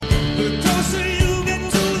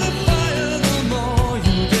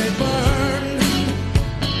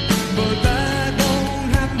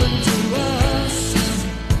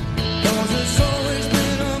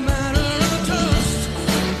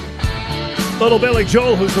Little Billy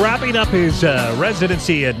Joel, who's wrapping up his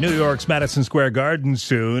residency at New York's Madison Square Garden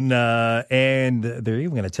soon, and they're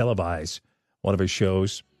even going to televise one of his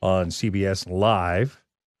shows on CBS Live.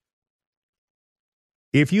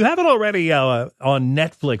 If you haven't already on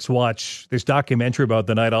Netflix, watch this documentary about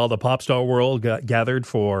the night all the pop star world gathered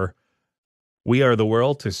for We Are the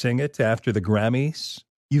World to sing it after the Grammys.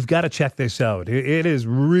 You've got to check this out. It is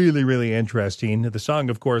really, really interesting. The song,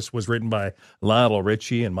 of course, was written by Lionel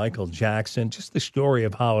Richie and Michael Jackson. Just the story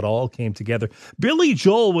of how it all came together. Billy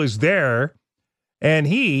Joel was there, and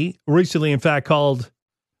he recently, in fact,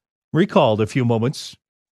 recalled a few moments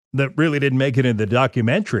that really didn't make it in the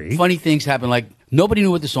documentary. Funny things happen, like nobody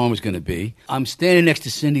knew what the song was going to be. I'm standing next to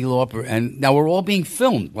Cyndi Lauper, and now we're all being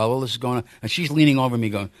filmed while all this is going on, and she's leaning over me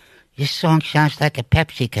going, "Your song sounds like a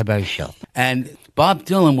Pepsi commercial." And Bob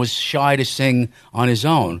Dylan was shy to sing on his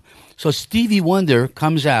own. So Stevie Wonder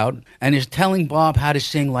comes out and is telling Bob how to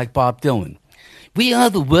sing like Bob Dylan. "We are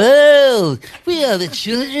the world. We are the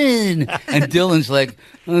children." And Dylan's like,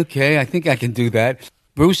 "Okay, I think I can do that."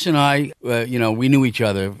 Bruce and I, we knew each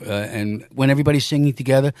other, and when everybody's singing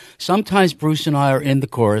together, sometimes Bruce and I are in the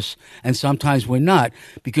chorus, and sometimes we're not,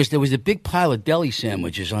 because there was a big pile of deli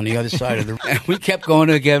sandwiches on the other side of the room, and we kept going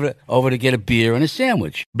over to get a beer and a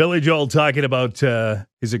sandwich. Billy Joel talking about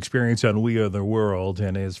his experience on We Are the World,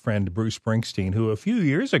 and his friend Bruce Springsteen, who a few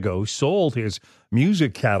years ago sold his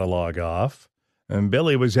music catalog off. And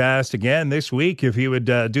Billy was asked again this week if he would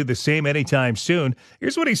do the same anytime soon.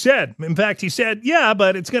 Here's what he said. In fact, he said, yeah,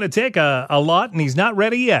 but it's going to take a lot, and he's not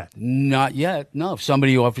ready yet. Not yet. No, if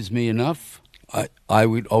somebody offers me enough, I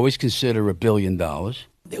would always consider $1 billion.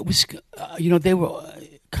 It was, they were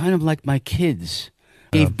kind of like my kids.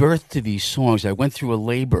 I gave birth to these songs. I went through a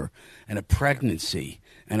labor and a pregnancy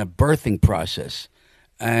and a birthing process,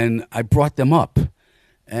 and I brought them up.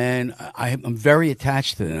 And I'm very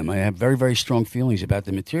attached to them. I have very, very strong feelings about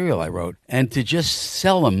the material I wrote. And to just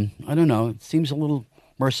sell them, I don't know, it seems a little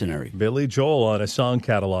mercenary. Billy Joel on a song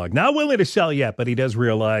catalog. Not willing to sell yet, but he does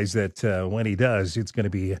realize that when he does, it's going to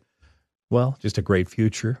be, just a great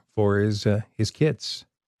future for his kids.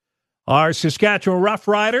 Our Saskatchewan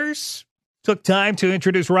Roughriders took time to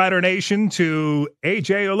introduce Rider Nation to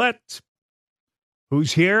AJ Ouellette,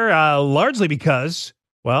 who's here largely because,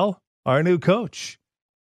 our new coach.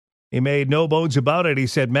 He made no bones about it. He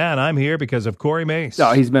said, man, I'm here because of Corey Mace.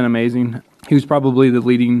 Oh, he's been amazing. He was probably the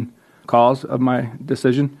leading cause of my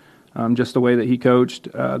decision. Just the way that he coached,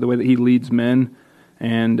 the way that he leads men,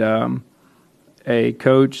 and a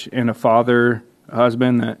coach and a father, a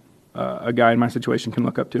husband that a guy in my situation can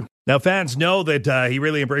look up to. Now, fans know that he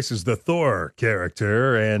really embraces the Thor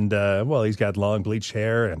character, and, he's got long bleached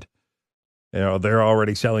hair, and they're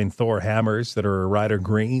already selling Thor hammers that are Rider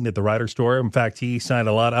green at the Rider store. In fact, he signed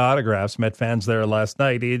a lot of autographs, met fans there last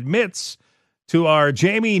night. He admits to our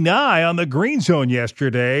Jamie Nye on the Green Zone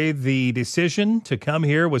yesterday, the decision to come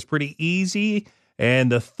here was pretty easy.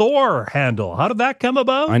 And the Thor handle, how did that come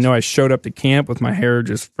about? I know I showed up to camp with my hair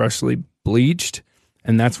just freshly bleached,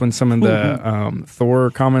 and that's when some of the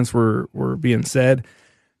Thor comments were being said.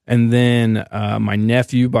 And then my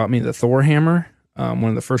nephew bought me the Thor hammer. One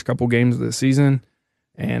of the first couple games of the season,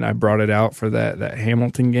 and I brought it out for that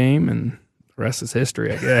Hamilton game, and the rest is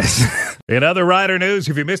history, I guess. In other Rider news,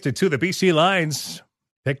 if you missed it too, the BC Lions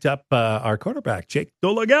picked up our quarterback, Jake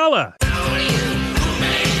Dolegala.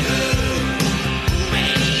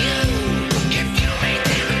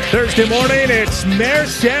 Thursday morning, it's Mayor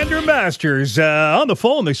Sandra Masters on the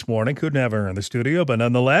phone this morning. Couldn't have her in the studio, but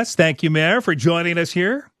nonetheless, thank you, Mayor, for joining us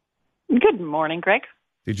here. Good morning, Greg.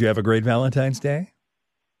 Did you have a great Valentine's Day?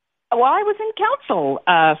 Well, I was in council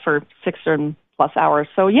for 6 or plus hours,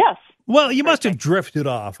 so yes. Well, you must have drifted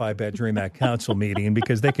off, I bet, during that council meeting,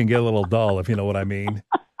 because they can get a little dull, if you know what I mean.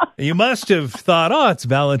 You must have thought, it's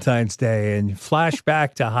Valentine's Day, and flash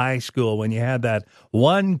back to high school when you had that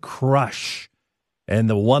one crush and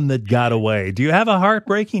the one that got away. Do you have a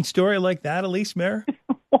heartbreaking story like that, Elise Mayer?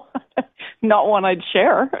 Not one I'd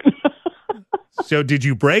share. So did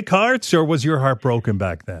you break hearts, or was your heart broken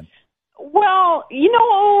back then? Well,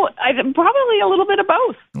 probably a little bit of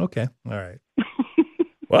both. Okay. All right.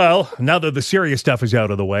 Well, now that the serious stuff is out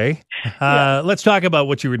of the way, let's talk about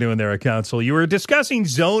what you were doing there at council. You were discussing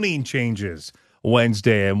zoning changes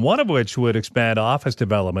Wednesday, and one of which would expand office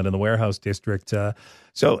development in the warehouse district.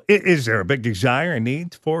 So is there a big desire and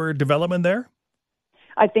need for development there?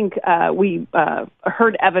 I think we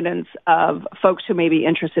heard evidence of folks who may be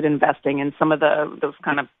interested in investing in some of those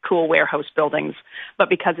kind of cool warehouse buildings, but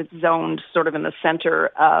because it's zoned sort of in the center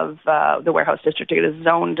of the warehouse district, it is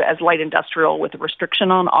zoned as light industrial with a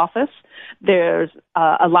restriction on office. There's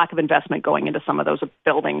a lack of investment going into some of those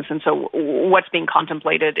buildings, and so what's being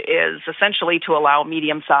contemplated is essentially to allow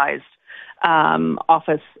medium-sized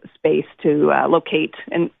office space to locate.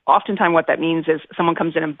 And oftentimes what that means is someone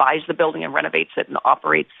comes in and buys the building and renovates it and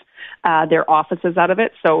operates their offices out of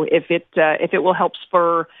it. So if it will help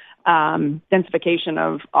spur densification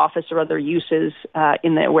of office or other uses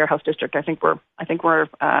in the warehouse district, I think we're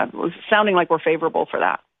sounding like we're favorable for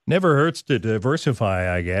that. Never hurts to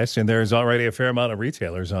diversify, I guess, and there's already a fair amount of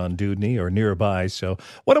retailers on Dewdney or nearby. So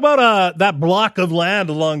what about that block of land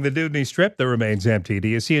along the Dewdney Strip that remains empty? Do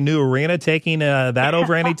you see a new arena taking that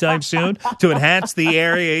over anytime soon to enhance the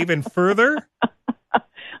area even further?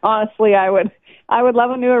 Honestly, I would love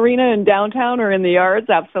a new arena in downtown or in the yards,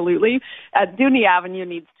 absolutely. Dewdney Avenue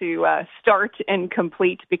needs to start and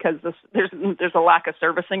complete because there's a lack of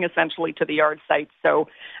servicing essentially to the yard site. So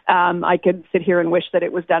I could sit here and wish that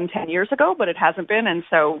it was done 10 years ago, but it hasn't been. And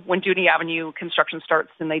so when Dewdney Avenue construction starts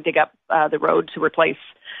and they dig up the road to replace,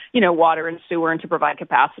 water and sewer and to provide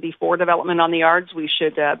capacity for development on the yards, we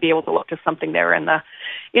should be able to look to something there in the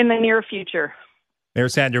near future. Mayor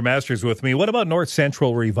Sandra Masters with me. What about North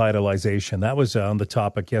Central revitalization? That was on the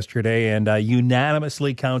topic yesterday, and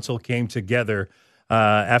unanimously council came together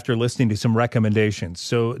after listening to some recommendations.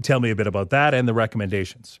 So tell me a bit about that and the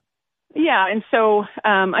recommendations. Yeah, and so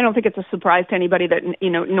I don't think it's a surprise to anybody that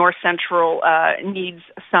North Central needs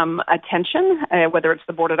some attention, whether it's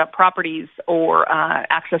the boarded up properties or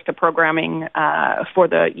access to programming for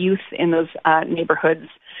the youth in those neighborhoods.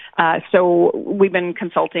 So we've been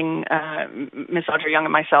consulting, Ms. Audrey Young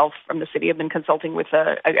and myself from the city have been consulting with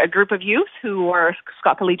a group of youth who are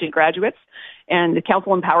Scott Collegiate graduates, and the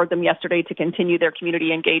council empowered them yesterday to continue their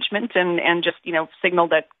community engagement and just, signal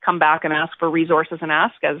that come back and ask for resources and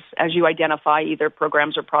ask as you identify either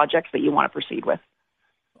programs or projects that you want to proceed with.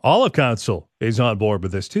 All of council is on board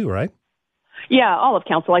with this too, right? Yeah, all of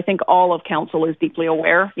council. I think all of council is deeply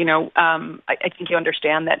aware. I think you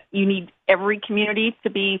understand that you need every community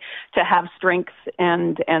to have strength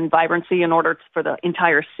and vibrancy in order for the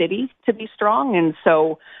entire city to be strong. And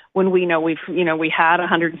so when we know we had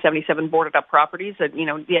 177 boarded up properties at the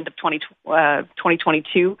end of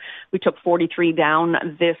 2022, we took 43 down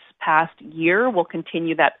this past year. We'll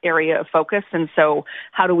continue that area of focus. And so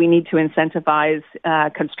how do we need to incentivize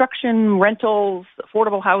construction, rentals,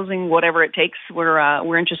 affordable housing, whatever it takes?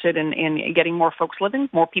 We're interested in getting more folks living.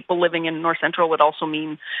 More people living in North Central would also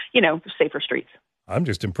mean, safer streets. I'm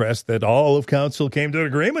just impressed that all of council came to an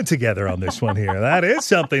agreement together on this one here. That is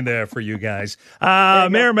something there for you guys.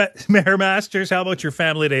 Mayor Masters, how about your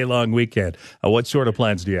family day long weekend? What sort of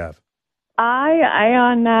plans do you have?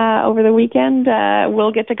 Over the weekend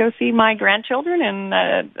will get to go see my grandchildren and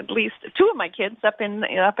at least two of my kids up in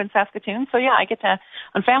Saskatoon. So yeah,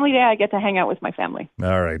 on family day I get to hang out with my family.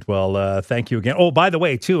 All right. Well, thank you again. Oh, by the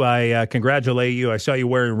way, too, I congratulate you. I saw you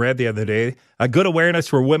wearing red the other day. A good awareness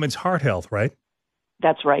for women's heart health, right?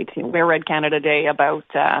 That's right. Wear Red Canada Day about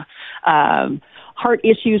heart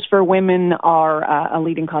issues for women are a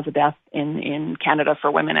leading cause of death in Canada for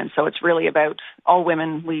women. And so it's really about all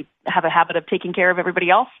women. We have a habit of taking care of everybody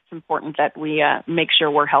else. It's important that we make sure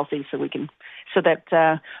we're healthy so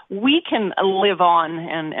that we can live on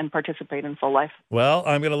and participate in full life. Well,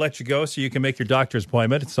 I'm going to let you go so you can make your doctor's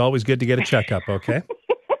appointment. It's always good to get a checkup, okay?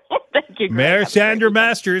 Thank you, Greg. Mayor Sandra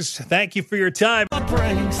Masters, thank you for your time.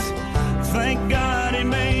 Thank God he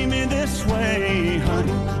made me this way,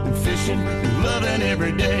 honey. I'm fishing and loving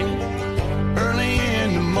every day, early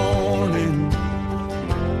in the morning.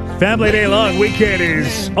 Family Day long weekend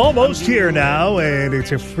is almost here now, and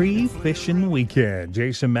it's a free fishing weekend.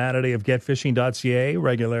 Jason Mannity of GetFishing.ca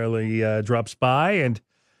regularly drops by and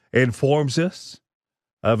informs us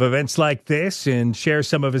of events like this and share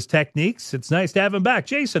some of his techniques. It's nice to have him back.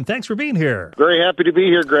 Jason, thanks for being here. Very happy to be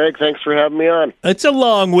here, Greg. Thanks for having me on. It's a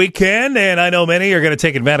long weekend, and I know many are going to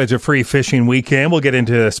take advantage of free fishing weekend. We'll get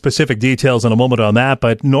into specific details in a moment on that,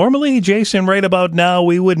 but normally, Jason, right about now,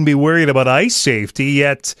 we wouldn't be worried about ice safety,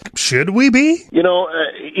 yet should we be?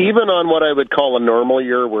 Even on what I would call a normal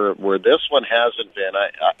year where this one hasn't been,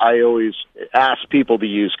 I always ask people to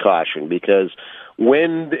use caution because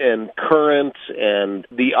wind and current and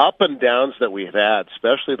the up and downs that we've had,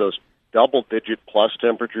 especially those double-digit plus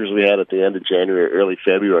temperatures we had at the end of January, early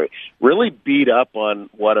February, really beat up on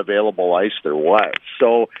what available ice there was.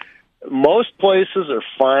 So Most places are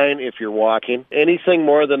fine if you're walking. Anything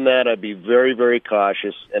more than that, I'd be very, very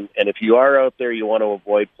cautious. And if you are out there, you want to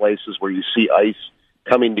avoid places where you see ice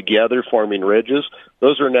coming together, forming ridges.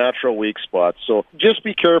 Those are natural weak spots. So just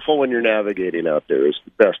be careful when you're navigating out there is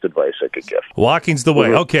the best advice I could give. Walking's the way.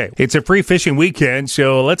 Okay. It's a free fishing weekend,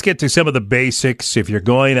 so let's get to some of the basics. If you're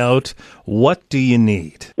going out, what do you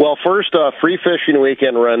need? Well, first off, free fishing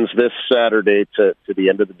weekend runs this Saturday to the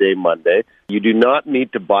end of the day, Monday. You do not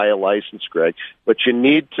need to buy a license, Greg, but you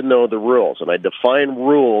need to know the rules. And I define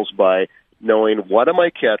rules by knowing what am I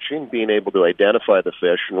catching, being able to identify the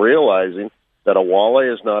fish, and realizing that a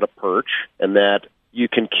walleye is not a perch, and that you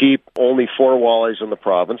can keep only 4 walleyes in the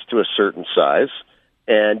province to a certain size,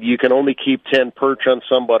 and you can only keep 10 perch on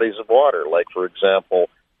some bodies of water, like, for example,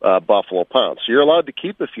 Buffalo Pound. So you're allowed to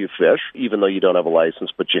keep a few fish, even though you don't have a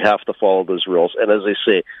license, but you have to follow those rules. And as I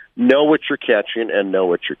say, know what you're catching and know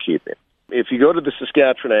what you're keeping. If you go to the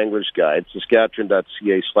Saskatchewan Anglers Guide,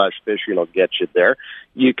 saskatchewan.ca/fishing will get you there.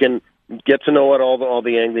 You can get to know what all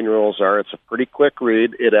the angling rules are. It's a pretty quick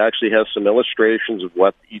read. It actually has some illustrations of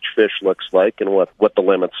what each fish looks like and what the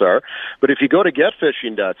limits are. But if you go to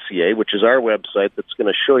getfishing.ca, which is our website that's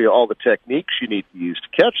going to show you all the techniques you need to use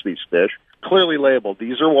to catch these fish, clearly labeled,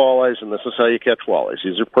 these are walleyes and this is how you catch walleyes.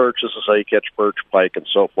 These are perch, this is how you catch perch, pike, and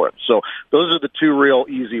so forth. So those are the 2 real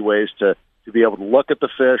easy ways to be able to look at the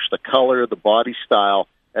fish, the color, the body style,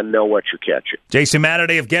 and know what you're catching. Jason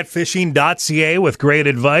Matterday of getfishing.ca with great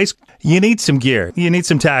advice. You need some gear. You need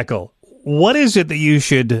some tackle. What is it that you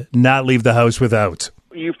should not leave the house without?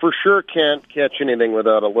 You for sure can't catch anything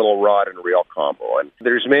without a little rod and reel combo. And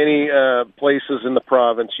there's many places in the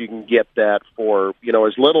province you can get that for,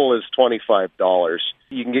 as little as $25.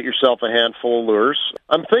 You can get yourself a handful of lures.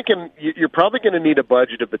 I'm thinking you're probably going to need a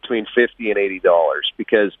budget of between $50 and $80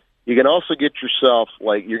 because you can also get yourself,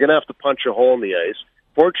 you're going to have to punch a hole in the ice.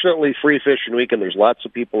 Fortunately, free fishing weekend, there's lots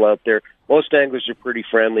of people out there. Most anglers are pretty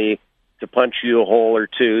friendly to punch you a hole or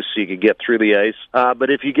two so you can get through the ice. But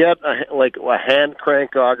if you get a hand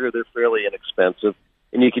crank auger, they're fairly inexpensive.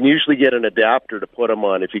 And you can usually get an adapter to put them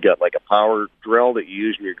on. If you got a power drill that you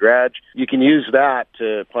use in your garage, you can use that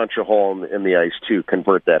to punch a hole in the ice too,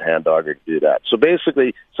 convert that hand auger to do that. So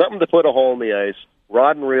basically, something to put a hole in the ice,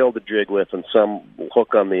 rod and reel to jig with, and some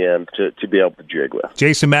hook on the end to be able to jig with.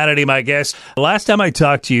 Jason Matterday, my guest. Last time I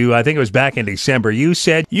talked to you, I think it was back in December, you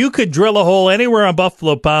said you could drill a hole anywhere on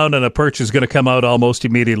Buffalo Pound and a perch is going to come out almost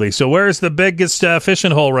immediately. So where's the biggest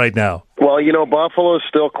fishing hole right now? Well, Buffalo is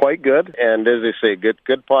still quite good, and as I say,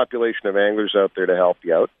 good population of anglers out there to help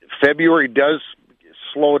you out. February does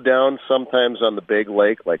slow down sometimes on the big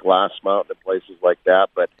lake, like Last Mountain and places like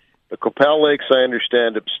that, but the Qu'Appelle Lakes, I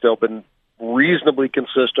understand, have still been reasonably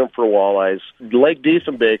consistent for walleyes. Lake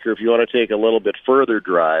Diefenbaker, if you want to take a little bit further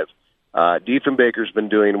drive, Diefenbaker's been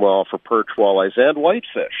doing well for perch, walleyes, and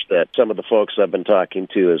whitefish that some of the folks I've been talking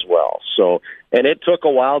to as well. So, and it took a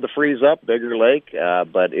while to freeze up, bigger lake,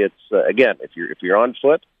 but it's, again, if you're on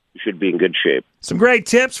foot, you should be in good shape. Some great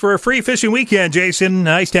tips for a free fishing weekend, Jason.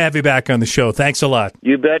 Nice to have you back on the show. Thanks a lot.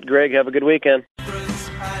 You bet, Greg. Have a good weekend.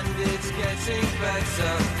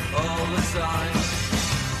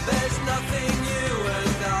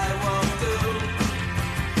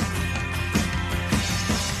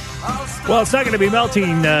 Well, it's not going to be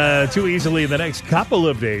melting too easily the next couple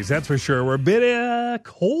of days, that's for sure. We're a bit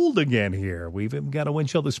cold again here. We've even got a wind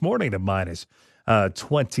chill this morning of minus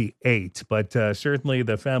 28. But certainly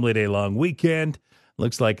the family day long weekend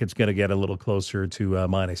looks like it's going to get a little closer to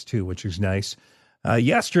minus 2, which is nice.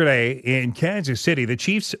 Yesterday in Kansas City, the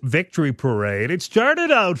Chiefs' victory parade, it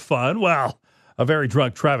started out fun. Well, a very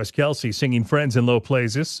drunk Travis Kelce singing Friends in Low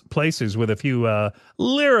Places with a few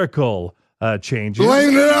lyrical changes.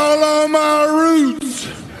 Blamed it all on my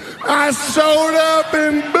roots. I sold up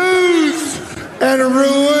in booze and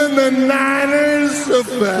ruined the Niners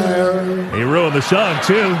affair. He ruined the song,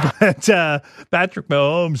 too. But Patrick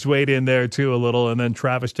Mahomes weighed in there, too, a little, and then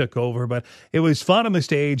Travis took over. But it was fun on the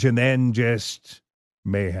stage, and then just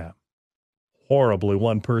mayhem. Horribly,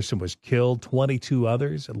 one person was killed, 22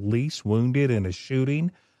 others at least wounded in a shooting,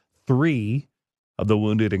 3 of the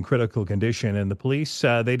wounded in critical condition. And the police,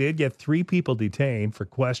 they did get 3 people detained for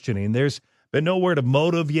questioning. There's been no word of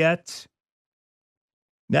motive yet.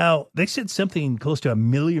 Now, they said something close to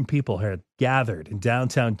 1 million people had gathered in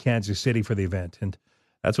downtown Kansas City for the event, and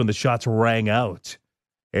that's when the shots rang out.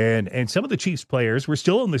 And some of the Chiefs players were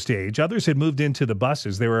still on the stage. Others had moved into the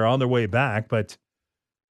buses. They were on their way back, but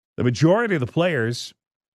the majority of the players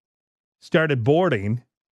started boarding.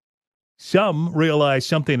 Some realized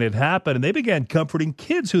something had happened, and they began comforting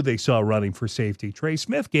kids who they saw running for safety. Trey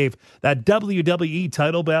Smith gave that WWE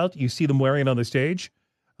title belt. You see them wearing on the stage.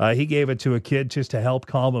 He gave it to a kid just to help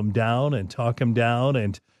calm him down and talk him down.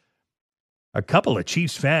 And a couple of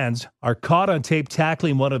Chiefs fans are caught on tape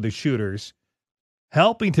tackling one of the shooters,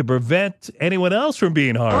 helping to prevent anyone else from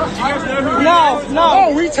being harmed. No.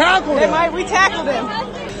 Oh, we tackled him. We tackled him.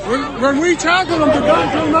 When we tackled him, the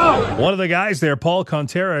gun came out. One of the guys there, Paul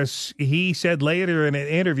Contreras, he said later in an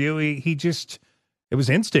interview, he just, it was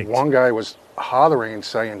instinct. One guy was hollering,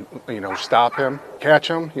 saying, stop him, catch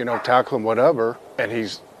him, tackle him, whatever. And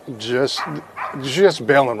he's just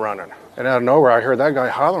bailing running. And out of nowhere, I heard that guy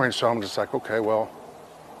hollering, so I'm just like, okay, well,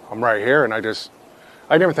 I'm right here. And I didn't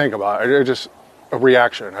even think about it. It was just a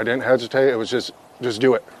reaction. I didn't hesitate. It was just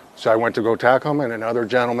do it. So I went to go tackle him, and another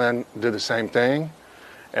gentleman did the same thing.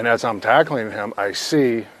 And as I'm tackling him, I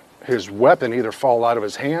see his weapon either fall out of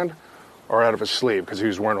his hand or out of his sleeve because he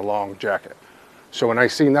was wearing a long jacket. So when I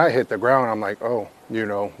seen that hit the ground, I'm like, oh,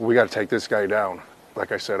 we got to take this guy down.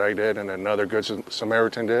 Like I said, I did, and another good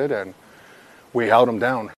Samaritan did, and we held him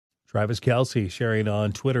down. Travis Kelce sharing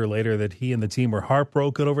on Twitter later that he and the team were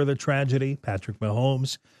heartbroken over the tragedy. Patrick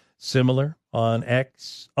Mahomes, similar on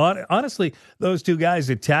X. Honestly, those two guys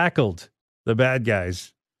that tackled the bad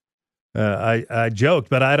guys, I joked,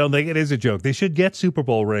 but I don't think it is a joke. They should get Super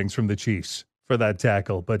Bowl rings from the Chiefs for that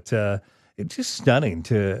tackle. But it's just stunning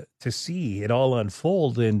to see it all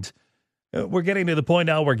unfold. And we're getting to the point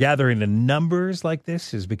now where gathering the numbers like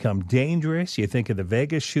this has become dangerous. You think of the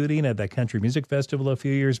Vegas shooting at that country music festival a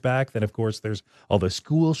few years back. Then, of course, there's all the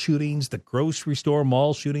school shootings, the grocery store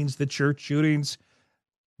mall shootings, the church shootings.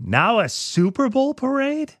 Now a Super Bowl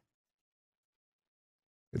parade?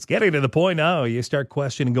 It's getting to the point now you start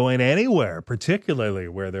questioning going anywhere, particularly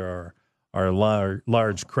where there are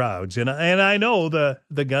large crowds. And I know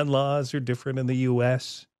the gun laws are different in the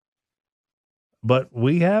U.S., but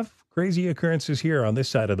we have crazy occurrences here on this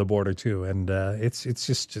side of the border too, and it's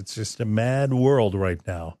just a mad world right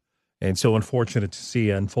now, and so unfortunate to see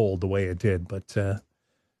unfold the way it did. But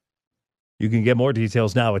you can get more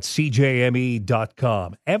details now at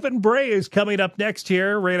CJME.com. Evan Bray is coming up next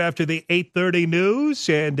here right after the 8:30 news,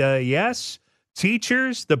 and yes,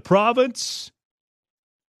 teachers, the province,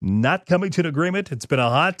 not coming to an agreement. It's been a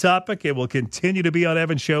hot topic. It will continue to be on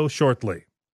Evan's show shortly.